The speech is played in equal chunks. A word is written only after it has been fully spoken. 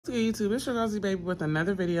Hey YouTube, it's your girl Z Baby with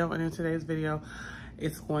another video, and in today's video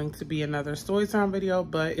it's going to be another story time video,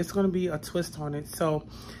 but it's going to be a twist on it. So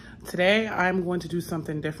today I'm going to do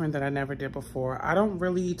something different that I never did before. I don't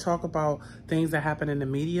really talk about things that happen in the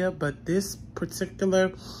media, but this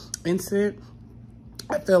particular incident,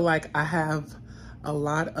 I feel like I have a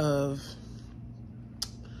lot of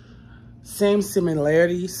same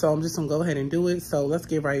similarities, so I'm just gonna go ahead and do it. So let's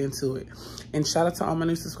get right into it. And shout out to all my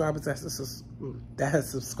new subscribers that has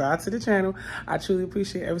subscribed to the channel. I truly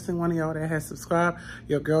appreciate every single one of y'all that has subscribed.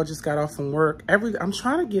 Your girl just got off from work. I'm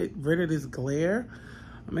trying to get rid of this glare.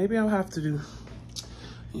 Maybe I'll have to do,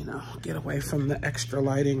 get away from the extra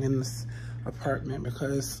lighting in this apartment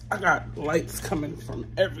because I got lights coming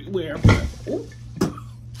from everywhere. But, ooh,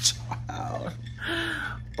 child.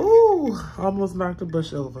 Ooh, almost knocked the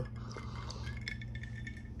bush over.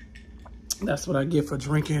 That's what I get for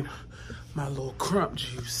drinking my little crump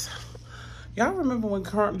juice. Y'all remember when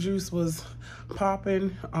crump juice was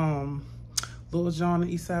popping? Lil Jon and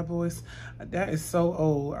East Side Boys? That is so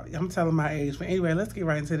old. I'm telling my age. But anyway, let's get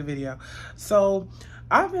right into the video. So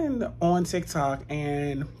I've been on TikTok,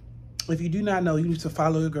 and if you do not know, you need to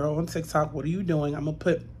follow your girl on TikTok. What are you doing? I'm gonna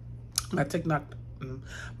put my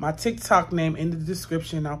TikTok name in the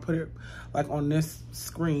description. I'll put it like on this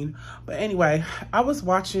screen. But anyway, I was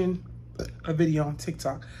watching a video on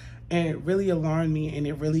TikTok, and it really alarmed me, and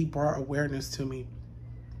it really brought awareness to me,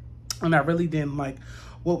 and I really didn't like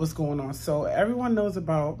what was going on. So everyone knows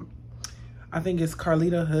about, I think it's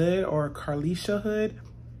Carlita Hood or CARLISHIA Hood.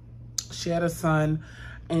 She had a son,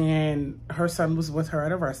 and her son was with her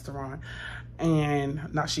at a restaurant,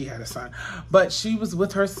 and not she had a son, but she was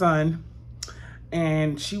with her son,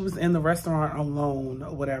 and she was in the restaurant alone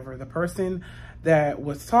or whatever. The person that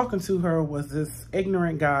was talking to her was this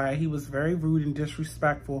ignorant guy. He was very rude and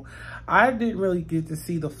disrespectful. I didn't really get to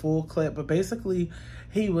see the full clip, but basically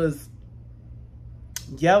he was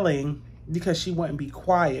yelling because she wouldn't be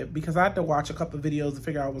quiet, because I had to watch a couple of videos to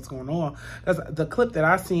figure out what's going on. Because the clip that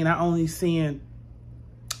I seen, I only seen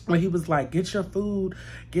where he was like, get your food,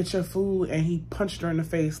 and he punched her in the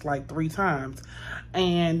face like 3 times.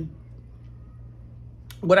 And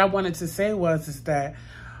what I wanted to say is that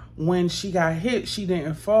when she got hit, she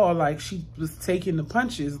didn't fall. Like, she was taking the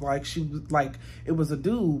punches like she was like it was a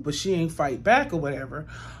dude, but she ain't fight back or whatever.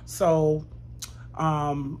 So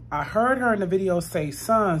I heard her in the video say,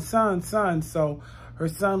 son. So her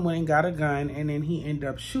son went and got a gun, and then he ended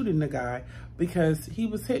up shooting the guy because he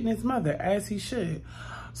was hitting his mother, as he should.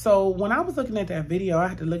 So when I was looking at that video, I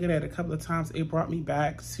had to look at it a couple of times. It brought me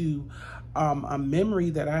back to a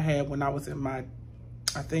memory that I had when I was in my,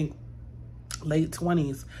 I think, late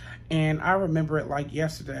 20s, and I remember it like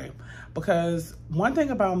yesterday. Because one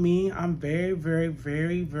thing about me, I'm very, very,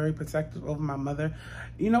 very, very protective over my mother.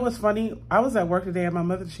 You know what's funny? I was at work today, and my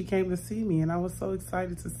mother, she came to see me, and I was so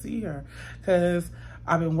excited to see her because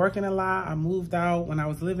I've been working a lot. I moved out when I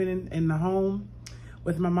was living in the home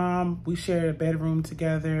with my mom. We shared a bedroom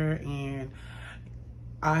together, and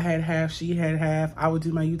I had half, she had half. I would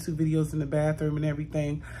do my YouTube videos in the bathroom and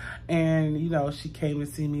everything. And, she came to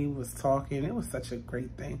see me, was talking. It was such a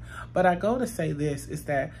great thing. But I go to say this, is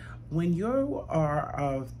that when you are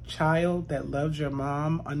a child that loves your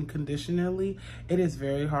mom unconditionally, it is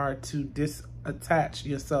very hard to disattach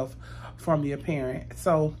yourself from your parent.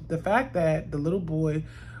 So the fact that the little boy,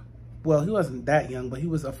 well, he wasn't that young, but he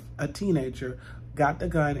was a teenager, got the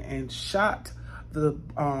gun and shot the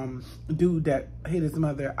dude that hit his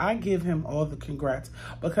mother, I give him all the congrats.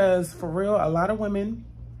 Because for real, a lot of women,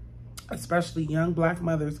 especially young Black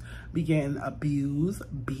mothers, be getting abused,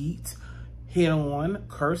 beat, hit on,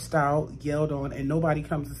 cursed out, yelled on, and nobody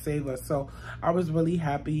comes to save us. So I was really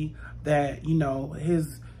happy that,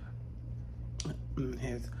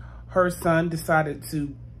 her son decided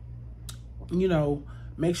to,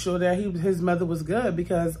 make sure that his mother was good.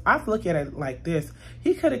 Because I look at it like this: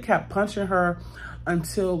 he could have kept punching her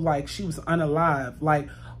until like she was unalive, like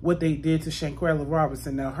what they did to Shanquella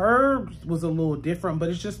Robinson. Now her was a little different, but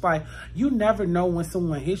it's just like, you never know when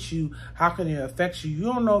someone hits you, how can it affect you? You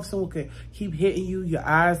don't know if someone could keep hitting you, your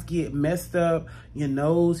eyes get messed up, your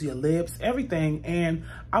nose, your lips, everything. And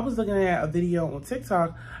I was looking at a video on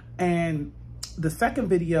TikTok, and the second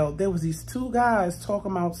video, there was these 2 guys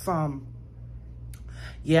talking about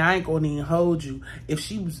yeah, I ain't gonna even hold you. If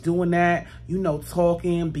she was doing that,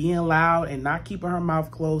 talking, being loud, and not keeping her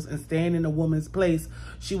mouth closed and staying in a woman's place,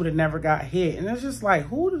 she would have never got hit. And it's just like,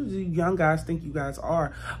 who do you young guys think you guys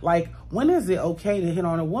are? Like, when is it okay to hit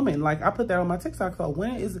on a woman? Like, I put that on my TikTok. So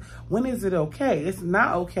when is it okay? It's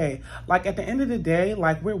not okay. Like, at the end of the day,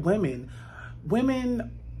 like, we're women.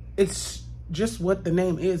 Women, it's just what the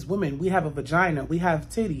name is, women. We have a vagina, we have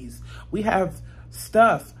titties, we have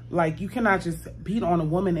stuff. Like, you cannot just beat on a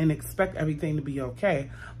woman and expect everything to be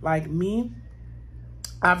okay. Like me,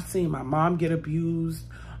 I've seen my mom get abused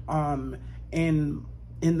in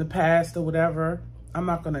the past or whatever. I'm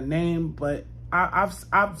not gonna name, but I've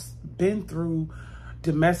been through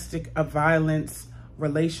domestic violence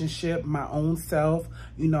relationship my own self.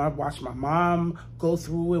 You know, I've watched my mom go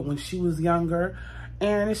through it when she was younger.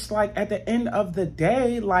 And it's like, at the end of the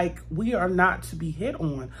day, like, we are not to be hit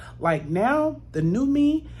on. Like, now, the new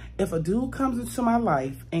me, if a dude comes into my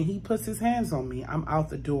life and he puts his hands on me, I'm out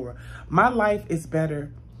the door. My life is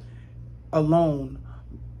better alone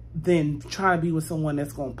than trying to be with someone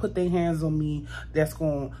that's going to put their hands on me, that's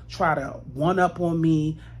going to try to one-up on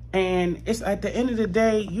me. And it's, at the end of the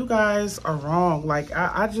day, you guys are wrong. Like,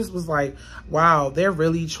 I just was like, wow, they're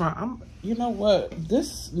really trying. You know what?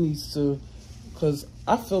 This needs to, because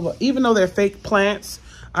I feel like, even though they're fake plants,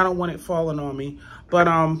 I don't want it falling on me. But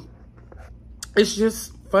it's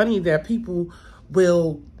just funny that people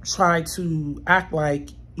will try to act like,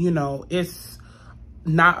 you know, it's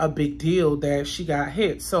not a big deal that she got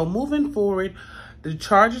hit. So moving forward, the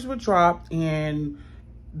charges were dropped and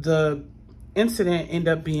the incident ended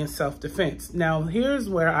up being self-defense. Now, here's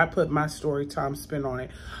where I put my story time spin on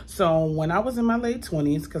it. So when I was in my late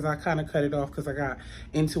 20s, because I kind of cut it off because I got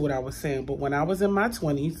into what I was saying, but when I was in my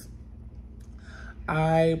 20s,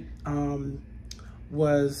 I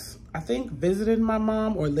was, I think, visiting my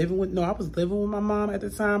mom or living with, no, I was living with my mom at the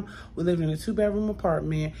time. We lived in a 2-bedroom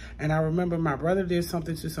apartment, and I remember my brother did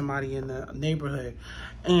something to somebody in the neighborhood,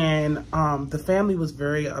 and the family was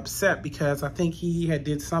very upset because I think he had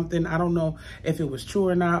did something. I don't know if it was true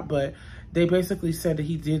or not, but they basically said that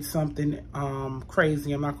he did something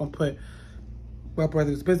crazy. I'm not gonna put my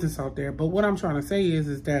brother's business out there, but what I'm trying to say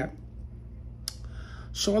is that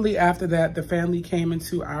shortly after that, the family came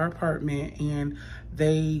into our apartment and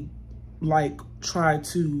they like tried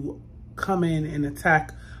to come in and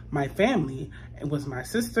attack my family. It was my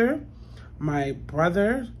sister, my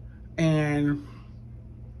brother, and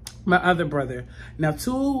my other brother. Now,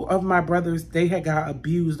 2 of my brothers, they had got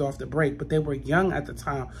abused off the break, but they were young at the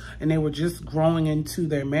time and they were just growing into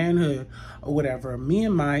their manhood or whatever. Me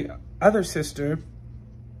and my other sister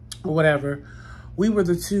or whatever, we were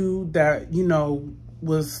the 2 that, you know,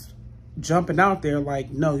 was jumping out there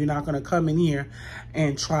like, no, you're not going to come in here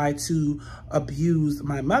and try to abuse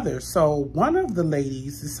my mother. So one of the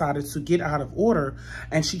ladies decided to get out of order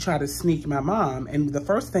and she tried to sneak my mom. And the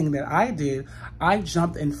first thing that I did, I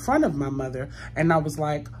jumped in front of my mother and I was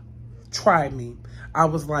like, try me. I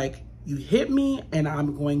was like, you hit me and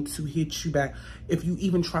I'm going to hit you back. If you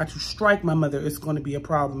even try to strike my mother, it's going to be a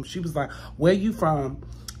problem. She was like, where you from?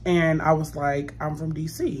 And I was like, I'm from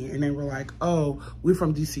DC. And they were like, oh, we're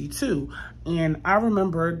from DC too. And I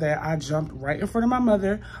remember that I jumped right in front of my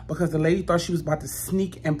mother because the lady thought she was about to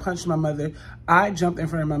sneak and punch my mother. I jumped in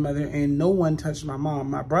front of my mother and no one touched my mom.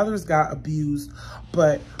 My brothers got abused,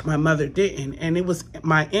 but my mother didn't. And it was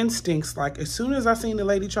my instincts. Like, as soon as I seen the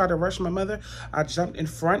lady try to rush my mother, I jumped in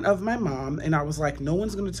front of my mom and I was like, no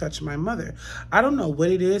one's going to touch my mother. I don't know what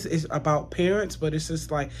it is. It's about parents, but it's just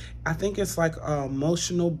like, I think it's like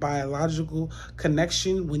emotional, biological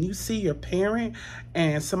connection. When you see your parent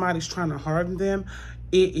and somebody's trying to harm them,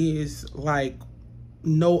 it is like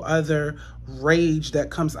no other rage that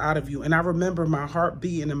comes out of you. And I remember my heart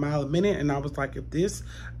beating a mile a minute, and I was like, if this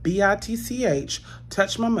bitch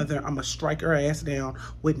touch my mother, I'm gonna strike her ass down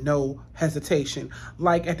with no hesitation.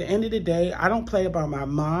 Like, at the end of the day, I don't play about my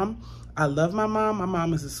mom. I love my mom. My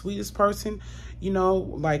mom is the sweetest person. You know,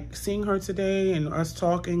 like seeing her today and us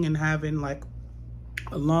talking and having like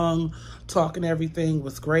a long talk and everything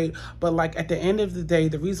was great. But like, at the end of the day,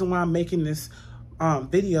 the reason why I'm making this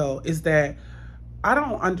video is that I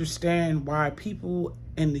don't understand why people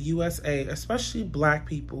in the USA, especially Black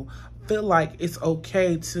people, feel like it's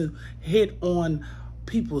okay to hit on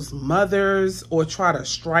people's mothers or try to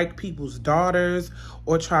strike people's daughters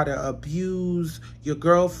or try to abuse your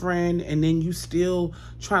girlfriend and then you still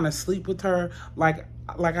trying to sleep with her. Like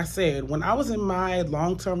I said, when I was in my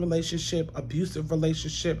long-term relationship, abusive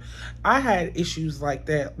relationship, I had issues like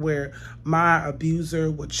that where my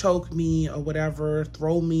abuser would choke me or whatever,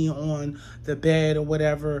 throw me on the bed or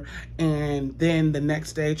whatever, and then the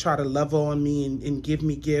next day try to love on me and give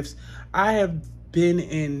me gifts. I have been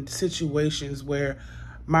in situations where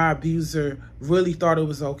my abuser really thought it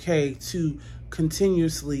was okay to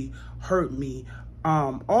continuously hurt me.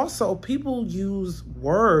 Also, people use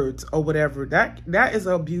words or whatever. That is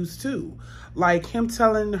abuse too. Like him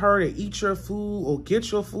telling her to eat your food or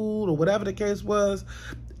get your food or whatever the case was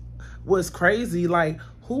crazy. Like,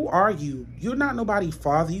 Who are you? You're not nobody's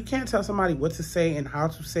father. You can't tell somebody what to say and how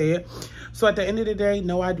to say it. So at the end of the day,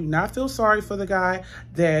 no, I do not feel sorry for the guy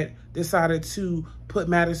that decided to put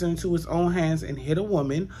matters into his own hands and hit a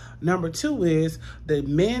woman. Number two is the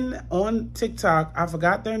men on TikTok, I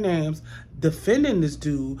forgot their names, defending this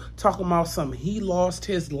dude, talking about some he lost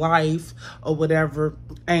his life or whatever,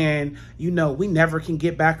 and you know, we never can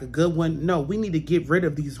get back a good one. No, we need to get rid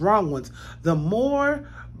of these wrong ones. The more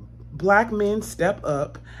Black men step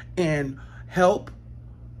up and help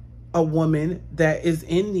a woman that is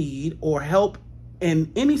in need or help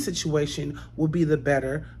in any situation will be the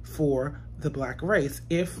better for the Black race.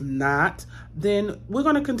 If not, then we're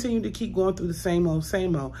going to continue to keep going through the same old.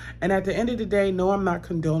 And at the end of the day, no, I'm not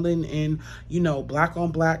condoning in, you know, Black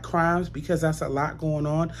on Black crimes, because that's a lot going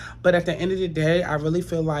on. But at the end of the day, I really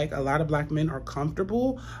feel like a lot of Black men are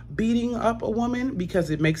comfortable beating up a woman because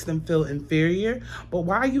it makes them feel inferior. But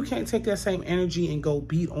why you can't take that same energy and go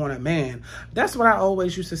beat on a man? That's what I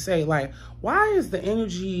always used to say. Like, why is the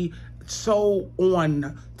energy so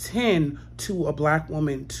on 10 to a Black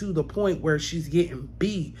woman to the point where she's getting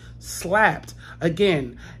beat, slapped?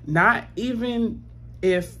 Again, not even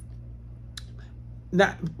if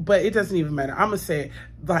not, but it doesn't even matter. I'm gonna say it.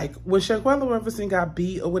 Like when Shaquella Robinson got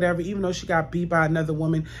beat or whatever, even though she got beat by another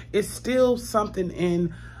woman, it's still something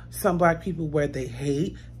in some Black people where they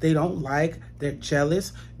hate, they don't like, they're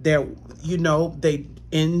jealous, they're, you know, they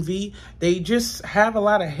envy, they just have a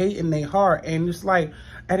lot of hate in their heart. And it's like,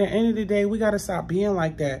 at the end of the day, we got to stop being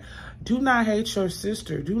like that. Do not hate your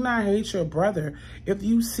sister. Do not hate your brother. If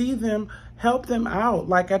you see them, help them out.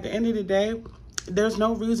 Like, at the end of the day, there's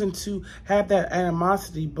no reason to have that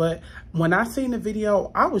animosity. But when I seen the video,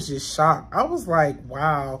 I was just shocked. I was like,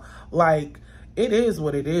 wow, like, it is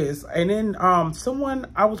what it is. And then I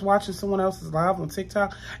was watching someone else's live on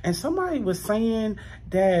TikTok, and somebody was saying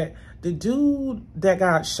that the dude that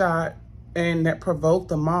got shot and that provoked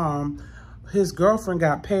the mom, his girlfriend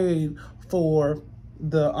got paid for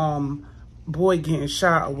the boy getting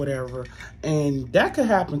shot or whatever. And that could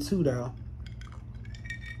happen too, though.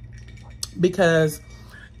 Because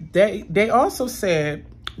they also said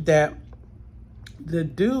that the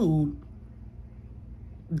dude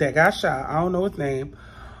that got shot, I don't know his name,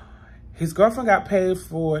 his girlfriend got paid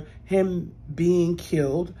for him being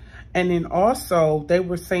killed. And then also they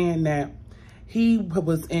were saying that he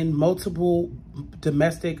was in multiple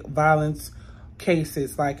domestic violence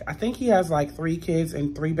cases. Like, I think he has like 3 kids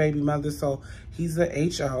and 3 baby mothers. So he's a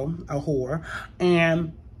HO, a whore.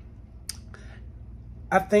 And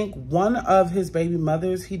I think one of his baby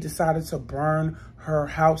mothers, he decided to burn her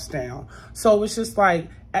house down. So it's just like,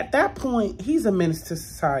 at that point, he's a menace to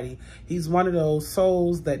society. He's one of those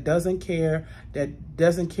souls that doesn't care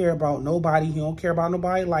about nobody. He don't care about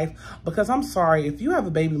nobody's life. Because I'm sorry, if you have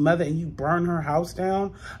a baby mother and you burn her house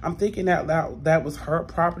down, I'm thinking that was her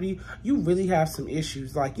property. You really have some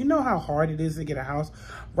issues. Like, you know how hard it is to get a house.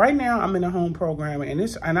 Right now, I'm in a home program,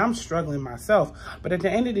 and I'm struggling myself. But at the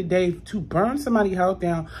end of the day, to burn somebody's house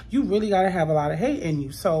down, you really got to have a lot of hate in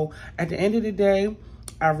you. So at the end of the day,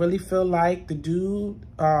 I really feel like the dude,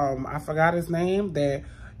 I forgot his name, that,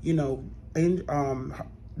 you know,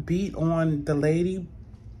 beat on the lady,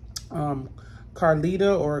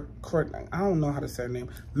 Carlita, or I don't know how to say her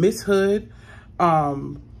name, Miss Hood.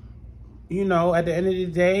 You know, at the end of the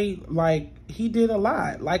day, like, he did a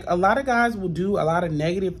lot. Like, a lot of guys will do a lot of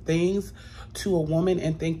negative things to a woman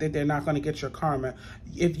and think that they're not going to get your karma.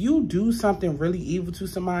 If you do something really evil to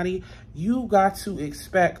somebody, you got to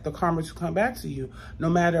expect the karma to come back to you, no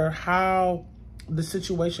matter how the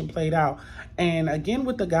situation played out. And again,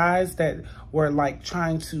 with the guys that were like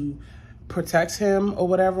trying to protect him or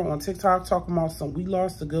whatever on TikTok, talking about some, we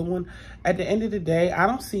lost a good one. At the end of the day, I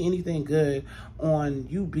don't see anything good on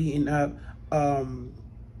you beating up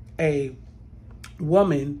a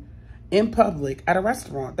woman in public at a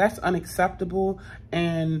restaurant. That's unacceptable,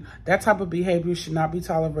 and that type of behavior should not be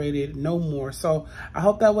tolerated no more. So I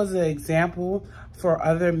hope that was an example for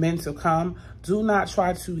other men to come. Do not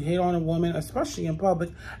try to hit on a woman, especially in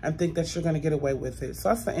public, and think that you're going to get away with it. So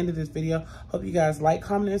that's the end of this video. Hope you guys like,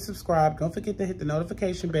 comment, and subscribe. Don't forget to hit the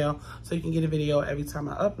notification bell so you can get a video every time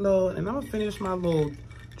I upload. And I'm going to finish my little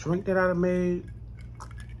drink that I made,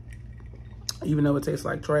 even though it tastes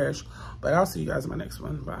like trash. But I'll see you guys in my next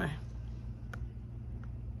one. Bye.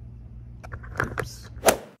 Oops.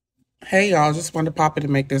 Hey y'all, just wanted to pop in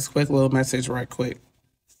and make this quick little message right quick.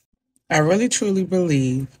 I really truly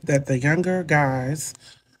believe that the younger guys,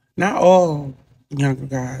 not all younger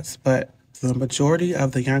guys, but the majority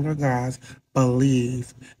of the younger guys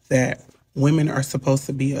believe that women are supposed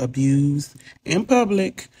to be abused in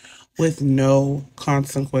public with no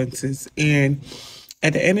consequences. And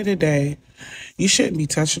At the end of the day, you shouldn't be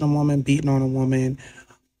touching a woman, beating on a woman,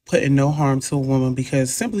 putting no harm to a woman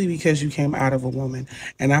simply because you came out of a woman.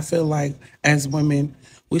 And I feel like as women,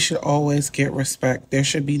 we should always get respect. There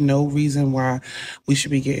should be no reason why we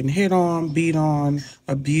should be getting hit on, beat on,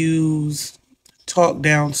 abused, talked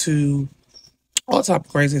down to, all type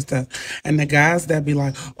of crazy stuff. And the guys that be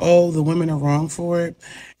like, oh, the women are wrong for it,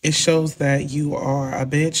 it shows that you are a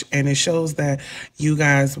bitch, and it shows that you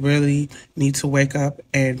guys really need to wake up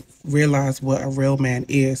and realize what a real man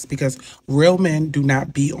is, because real men do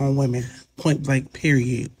not beat on women, point blank,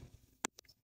 period.